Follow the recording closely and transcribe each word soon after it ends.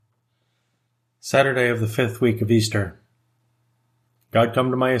Saturday of the 5th week of Easter. God,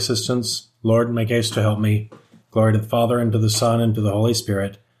 come to my assistance. Lord, make haste to help me. Glory to the Father, and to the Son, and to the Holy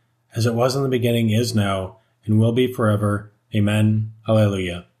Spirit, as it was in the beginning, is now, and will be forever. Amen.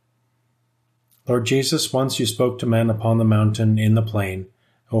 Alleluia. Lord Jesus, once you spoke to men upon the mountain in the plain.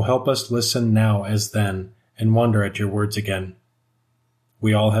 O help us listen now as then, and wonder at your words again.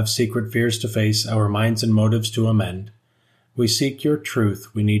 We all have secret fears to face, our minds and motives to amend. We seek your truth,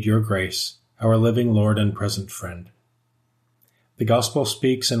 we need your grace, our living Lord and present friend. The gospel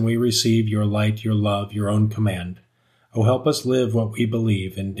speaks, and we receive your light, your love, your own command. O help us live what we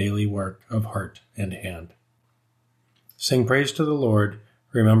believe in daily work of heart and hand. Sing praise to the Lord,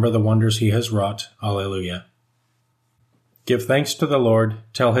 remember the wonders he has wrought. Alleluia. Give thanks to the Lord,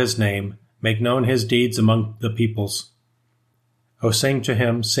 tell his name, make known his deeds among the peoples. O sing to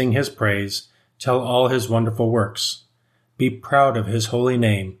him, sing his praise, tell all his wonderful works. Be proud of his holy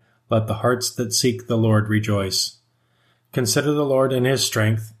name, let the hearts that seek the Lord rejoice. Consider the Lord in his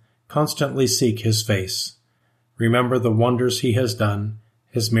strength, constantly seek his face. Remember the wonders he has done,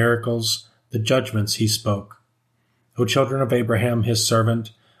 his miracles, the judgments he spoke. O children of Abraham, his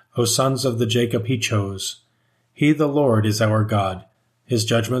servant, O sons of the Jacob he chose. He, the Lord, is our God. His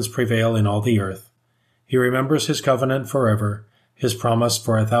judgments prevail in all the earth. He remembers his covenant forever, his promise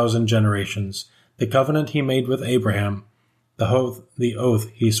for 1,000 generations, the covenant he made with Abraham, the oath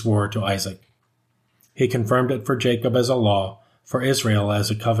he swore to Isaac. He confirmed it for Jacob as a law, for Israel as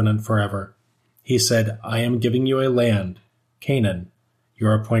a covenant forever. He said, I am giving you a land, Canaan,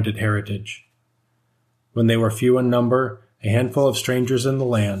 your appointed heritage. When they were few in number, a handful of strangers in the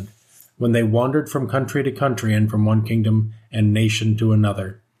land, when they wandered from country to country and from one kingdom and nation to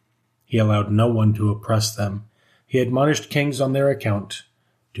another, he allowed no one to oppress them. He admonished kings on their account.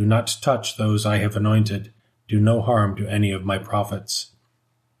 Do not touch those I have anointed. Do no harm to any of my prophets.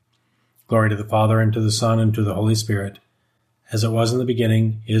 Glory to the Father, and to the Son, and to the Holy Spirit, as it was in the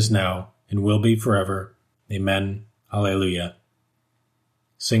beginning, is now, and will be forever. Amen. Alleluia.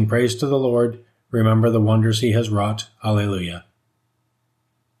 Sing praise to the Lord. Remember the wonders he has wrought. Alleluia.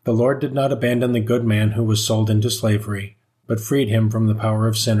 The Lord did not abandon the good man who was sold into slavery, but freed him from the power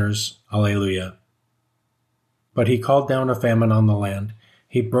of sinners. Alleluia. But he called down a famine on the land.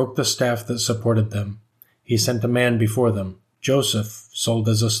 He broke the staff that supported them. He sent a man before them, Joseph, sold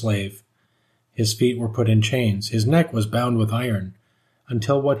as a slave. His feet were put in chains, his neck was bound with iron,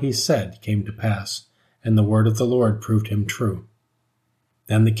 until what he said came to pass, and the word of the Lord proved him true.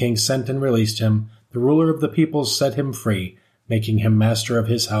 Then the king sent and released him. The ruler of the peoples set him free, making him master of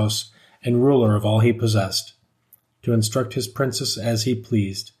his house and ruler of all he possessed, to instruct his princes as he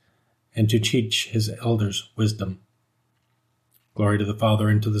pleased, and to teach his elders wisdom. Glory to the Father,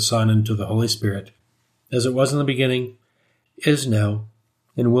 and to the Son, and to the Holy Spirit, as it was in the beginning, is now,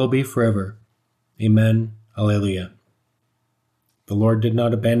 and will be forever. Amen. Alleluia. The Lord did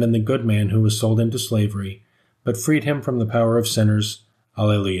not abandon the good man who was sold into slavery, but freed him from the power of sinners.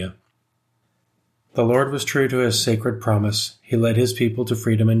 Alleluia. The Lord was true to his sacred promise. He led his people to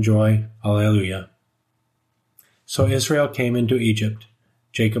freedom and joy. Alleluia. So Israel came into Egypt.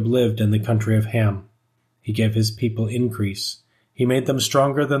 Jacob lived in the country of Ham. He gave his people increase. He made them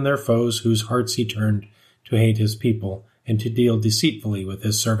stronger than their foes, whose hearts he turned to hate his people and to deal deceitfully with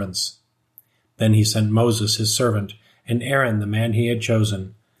his servants. Then he sent Moses his servant, and Aaron the man he had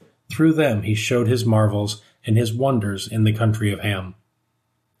chosen. Through them he showed his marvels and his wonders in the country of Ham.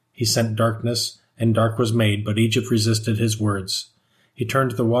 He sent darkness, and dark was made, but Egypt resisted his words. He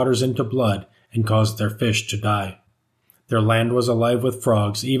turned the waters into blood and caused their fish to die. Their land was alive with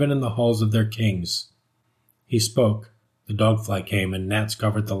frogs, even in the halls of their kings. He spoke, the dogfly came, and gnats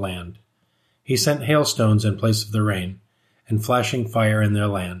covered the land. He sent hailstones in place of the rain, and flashing fire in their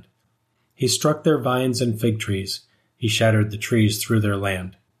land. He struck their vines and fig trees. He shattered the trees through their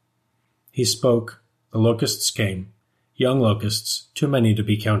land. He spoke, the locusts came, young locusts, too many to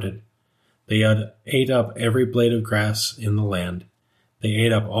be counted. They ate up every blade of grass in the land. They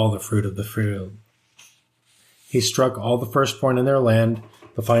ate up all the fruit of the field. He struck all the firstborn in their land,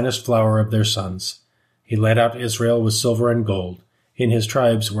 the finest flower of their sons. He led out Israel with silver and gold. In his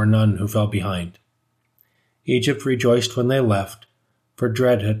tribes were none who fell behind. Egypt rejoiced when they left, for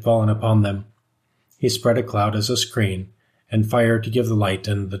dread had fallen upon them. He spread a cloud as a screen, and fire to give the light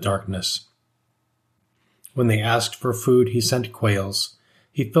in the darkness. When they asked for food, he sent quails.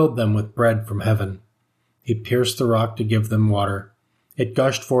 He filled them with bread from heaven. He pierced the rock to give them water. It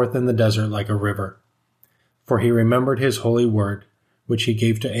gushed forth in the desert like a river. For he remembered his holy word, which he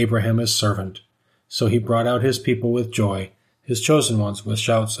gave to Abraham his servant. So he brought out his people with joy, his chosen ones with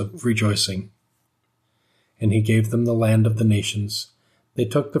shouts of rejoicing. And he gave them the land of the nations. They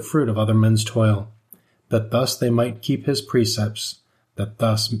took the fruit of other men's toil, that thus they might keep his precepts, that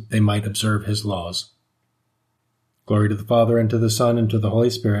thus they might observe his laws. Glory to the Father, and to the Son, and to the Holy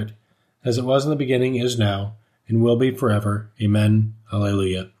Spirit, as it was in the beginning, is now, and will be forever. Amen.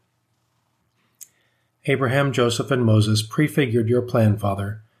 Alleluia. Abraham, Joseph, and Moses prefigured your plan,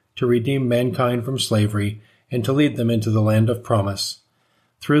 Father, to redeem mankind from slavery and to lead them into the land of promise.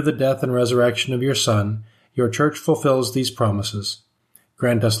 Through the death and resurrection of your Son, your Church fulfills these promises.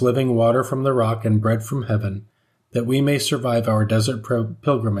 Grant us living water from the rock and bread from heaven, that we may survive our desert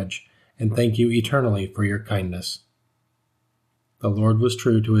pilgrimage and thank you eternally for your kindness. The Lord was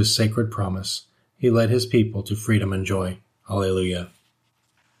true to his sacred promise. He led his people to freedom and joy. Alleluia.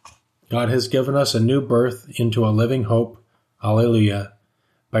 God has given us a new birth into a living hope. Alleluia.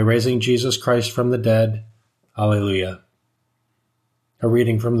 By raising Jesus Christ from the dead. Alleluia. A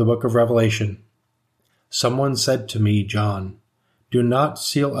reading from the book of Revelation. Someone said to me, John, do not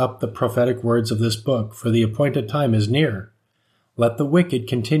seal up the prophetic words of this book, for the appointed time is near. Let the wicked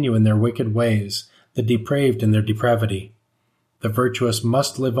continue in their wicked ways, the depraved in their depravity. The virtuous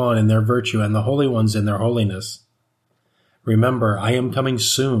must live on in their virtue, and the holy ones in their holiness. Remember, I am coming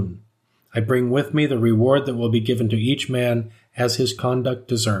soon. I bring with me the reward that will be given to each man as his conduct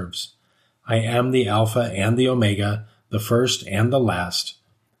deserves. I am the Alpha and the Omega, the first and the last,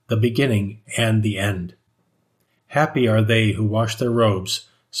 the beginning and the end. Happy are they who wash their robes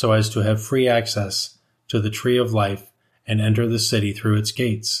so as to have free access to the tree of life and enter the city through its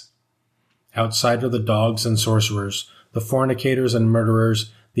gates. Outside are the dogs and sorcerers, the fornicators and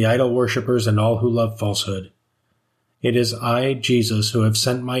murderers, the idol worshippers, and all who love falsehood. It is I, Jesus, who have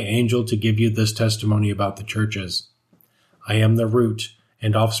sent my angel to give you this testimony about the churches. I am the root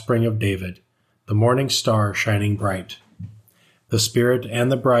and offspring of David, the morning star shining bright. The Spirit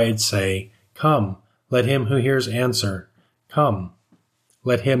and the bride say, Come, let him who hears answer. Come.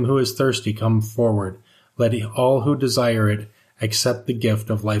 Let him who is thirsty come forward. Let all who desire it accept the gift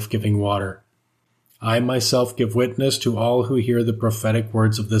of life-giving water. I myself give witness to all who hear the prophetic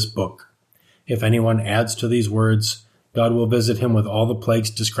words of this book. If anyone adds to these words, God will visit him with all the plagues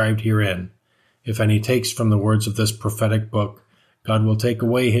described herein. If any takes from the words of this prophetic book, God will take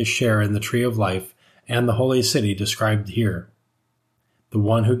away his share in the tree of life and the holy city described here. The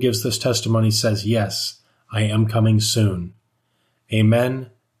one who gives this testimony says, Yes, I am coming soon.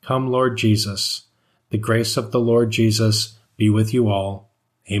 Amen. Come, Lord Jesus. The grace of the Lord Jesus be with you all.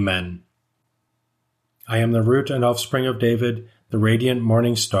 Amen. I am the root and offspring of David, the radiant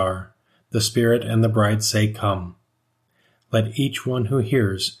morning star. The Spirit and the bride say, Come. Let each one who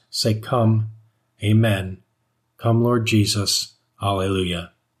hears say, Come. Amen. Come, Lord Jesus.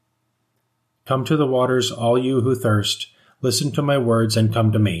 Alleluia. Come to the waters, all you who thirst. Listen to my words and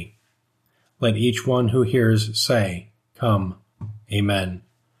come to me. Let each one who hears say, Come. Amen.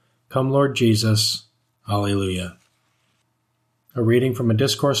 Come, Lord Jesus. Alleluia. A reading from a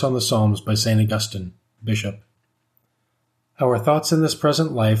discourse on the Psalms by St. Augustine, Bishop. Our thoughts in this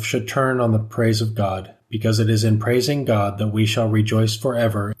present life should turn on the praise of God, because it is in praising God that we shall rejoice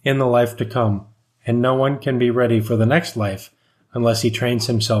forever in the life to come, and no one can be ready for the next life unless he trains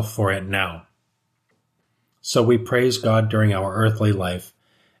himself for it now. So we praise God during our earthly life,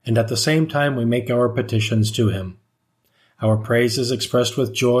 and at the same time we make our petitions to him. Our praise is expressed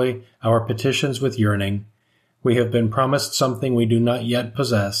with joy, our petitions with yearning. We have been promised something we do not yet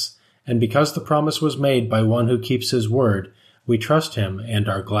possess, and because the promise was made by one who keeps his word, we trust him and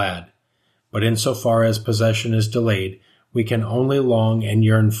are glad. But insofar as possession is delayed, we can only long and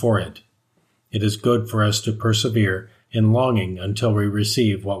yearn for it. It is good for us to persevere in longing until we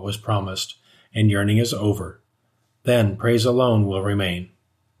receive what was promised, and yearning is over. Then praise alone will remain.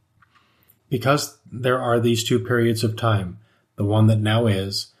 Because there are these two periods of time, the one that now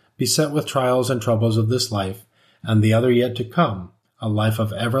is, beset with trials and troubles of this life, and the other yet to come, a life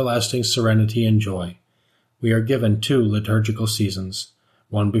of everlasting serenity and joy, we are given two liturgical seasons,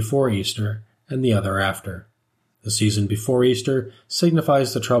 one before Easter and the other after. The season before Easter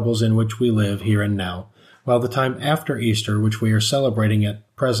signifies the troubles in which we live here and now, while the time after Easter, which we are celebrating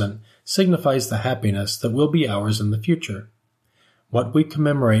at present, signifies the happiness that will be ours in the future. What we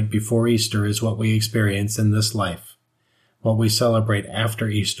commemorate before Easter is what we experience in this life. What we celebrate after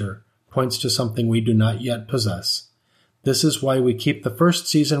Easter points to something we do not yet possess. This is why we keep the first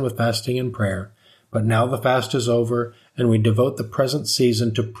season with fasting and prayer, but now the fast is over, and we devote the present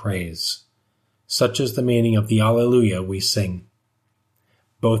season to praise. Such is the meaning of the Alleluia we sing.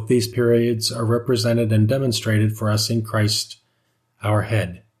 Both these periods are represented and demonstrated for us in Christ, our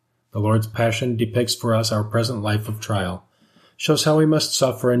head. The Lord's Passion depicts for us our present life of trial, shows how we must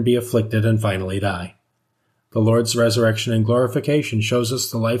suffer and be afflicted and finally die. The Lord's resurrection and glorification shows us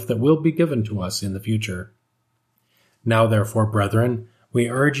the life that will be given to us in the future. Now, therefore, brethren, we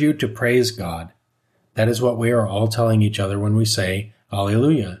urge you to praise God. That is what we are all telling each other when we say,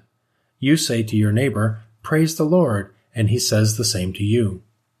 Alleluia. You say to your neighbor, Praise the Lord, and he says the same to you.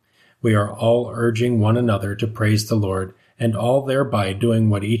 We are all urging one another to praise the Lord, and all thereby doing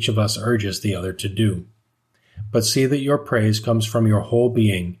what each of us urges the other to do. But see that your praise comes from your whole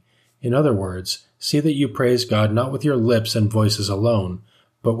being. In other words, see that you praise God not with your lips and voices alone,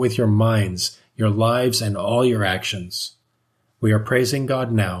 but with your minds, your lives, and all your actions. We are praising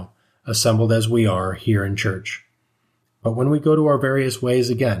God now, assembled as we are here in church. But when we go to our various ways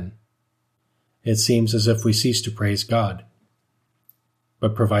again, it seems as if we cease to praise God.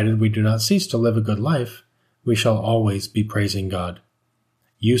 But provided we do not cease to live a good life, we shall always be praising God.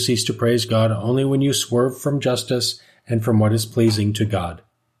 You cease to praise God only when you swerve from justice and from what is pleasing to God.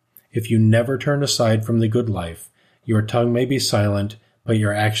 If you never turn aside from the good life, your tongue may be silent, but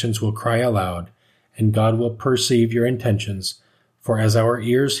your actions will cry aloud, and God will perceive your intentions. For as our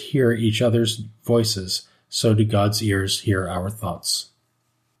ears hear each other's voices, so do God's ears hear our thoughts.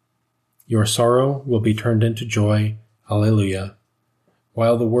 Your sorrow will be turned into joy. Alleluia.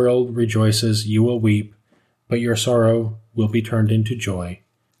 While the world rejoices, you will weep, but your sorrow will be turned into joy.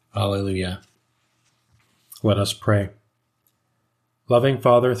 Alleluia. Let us pray. Loving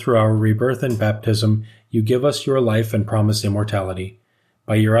Father, through our rebirth and baptism, you give us your life and promise immortality.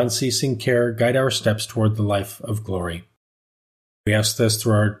 By your unceasing care, guide our steps toward the life of glory. We ask this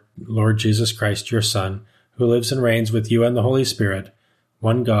through our Lord Jesus Christ, your Son, who lives and reigns with you and the Holy Spirit,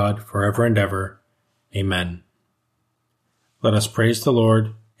 one God, forever and ever. Amen. Let us praise the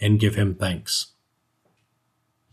Lord and give him thanks.